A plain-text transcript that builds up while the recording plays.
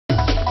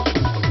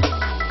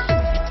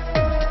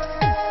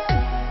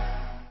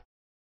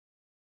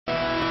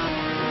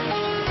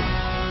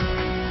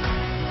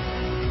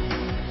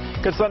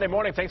Good Sunday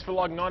morning. Thanks for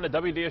logging on to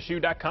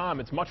WDSU.com.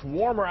 It's much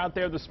warmer out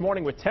there this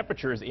morning with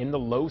temperatures in the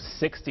low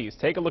 60s.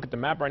 Take a look at the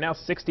map right now.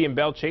 60 in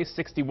Belle Chase,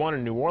 61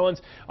 in New Orleans.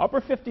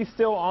 Upper 50s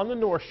still on the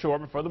North Shore,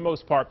 but for the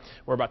most part,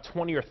 we're about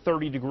 20 or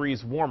 30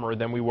 degrees warmer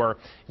than we were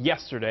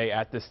yesterday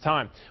at this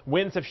time.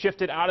 Winds have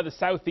shifted out of the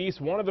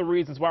southeast. One of the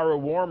reasons why we're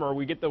warmer,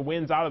 we get the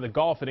winds out of the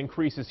Gulf. It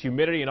increases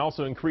humidity and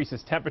also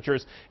increases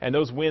temperatures, and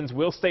those winds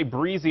will stay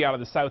breezy out of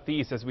the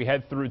southeast as we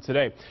head through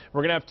today.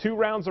 We're going to have 2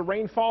 rounds of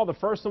rainfall. The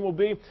first one will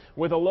be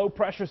with a low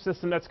pressure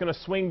system that's going to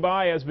swing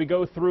by as we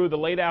go through the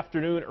late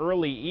afternoon,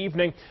 early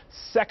evening.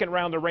 Second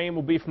round of rain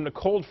will be from the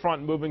cold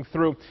front moving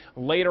through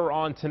later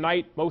on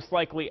tonight, most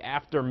likely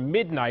after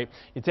midnight.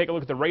 You take a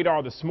look at the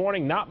radar this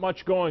morning, not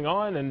much going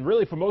on, and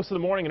really for most of the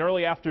morning and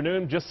early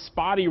afternoon, just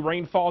spotty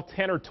rainfall,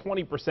 10 or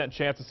 20%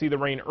 chance to see the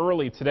rain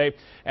early today,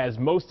 as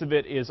most of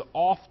it is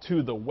off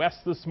to the west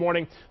this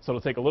morning, so it'll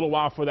take a little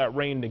while for that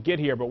rain to get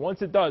here, but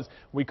once it does,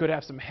 we could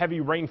have some heavy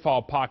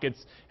rainfall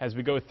pockets as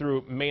we go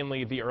through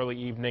mainly the early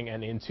evening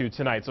and into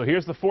tonight. So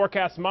here's the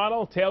forecast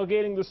model.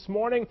 Tailgating this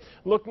morning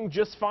looking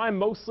just fine,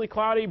 mostly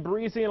cloudy,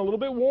 breezy, and a little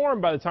bit warm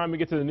by the time we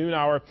get to the noon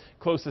hour,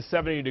 close to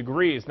 70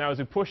 degrees. Now as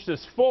we push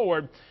this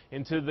forward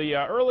into the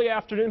early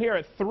afternoon here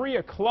at 3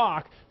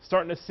 o'clock,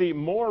 starting to see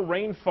more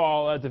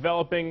rainfall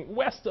developing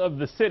west of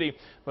the city,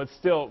 but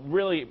still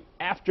really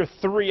after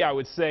 3, I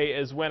would say,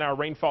 is when our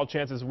rainfall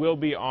chances will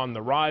be on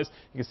the rise.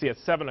 You can see at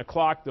 7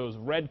 o'clock those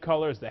red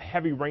colors, the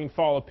heavy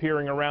rainfall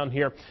appearing around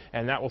here,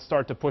 and that will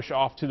start to push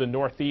off to the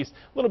northeast.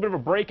 A little bit of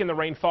a break in the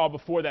rainfall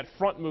before that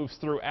front moves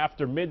through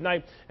after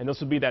midnight, and this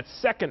will be that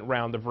second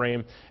round of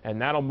rain, and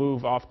that'll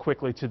move off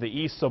quickly to the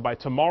east. So by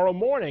tomorrow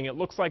morning, it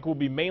looks like we'll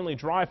be mainly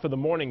dry for the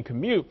morning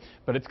commute,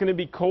 but it's going to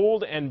be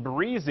cold and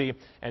breezy,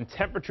 and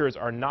temperatures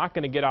are not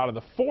going to get out of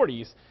the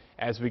 40s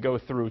as we go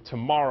through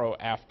tomorrow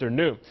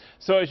afternoon.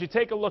 So as you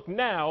take a look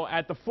now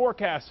at the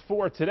forecast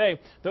for today,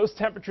 those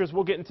temperatures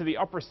will get into the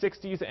upper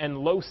 60s and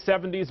low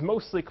 70s,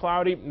 mostly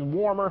cloudy and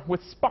warmer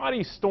with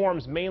spotty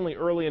storms mainly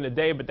early in the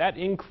day, but that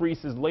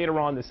increases later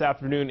on this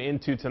afternoon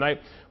into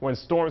tonight when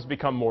storms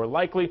become more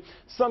likely.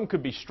 Some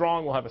could be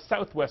strong. We'll have a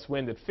southwest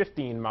wind at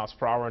 15 miles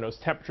per hour, and those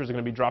temperatures are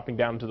going to be dropping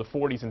down to the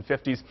 40s and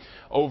 50s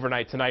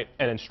overnight tonight,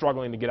 and then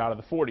struggling to get out of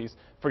the 40s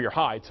for your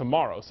high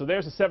tomorrow. So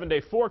there's a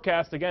 7-day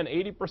forecast. Again,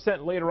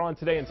 80% later on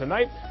today and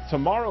tonight.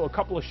 Tomorrow, a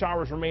couple of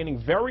showers remaining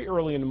very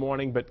early in the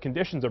morning, but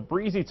conditions are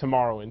breezy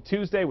tomorrow and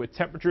Tuesday with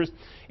temperatures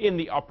in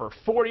the upper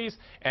 40s,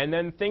 and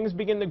then things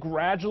begin to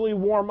gradually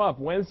warm up.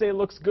 Wednesday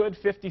looks good,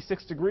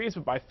 56 degrees,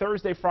 but by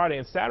Thursday, Friday,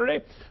 and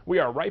Saturday, we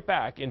are right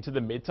back into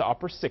the mid to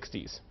upper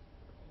 60s.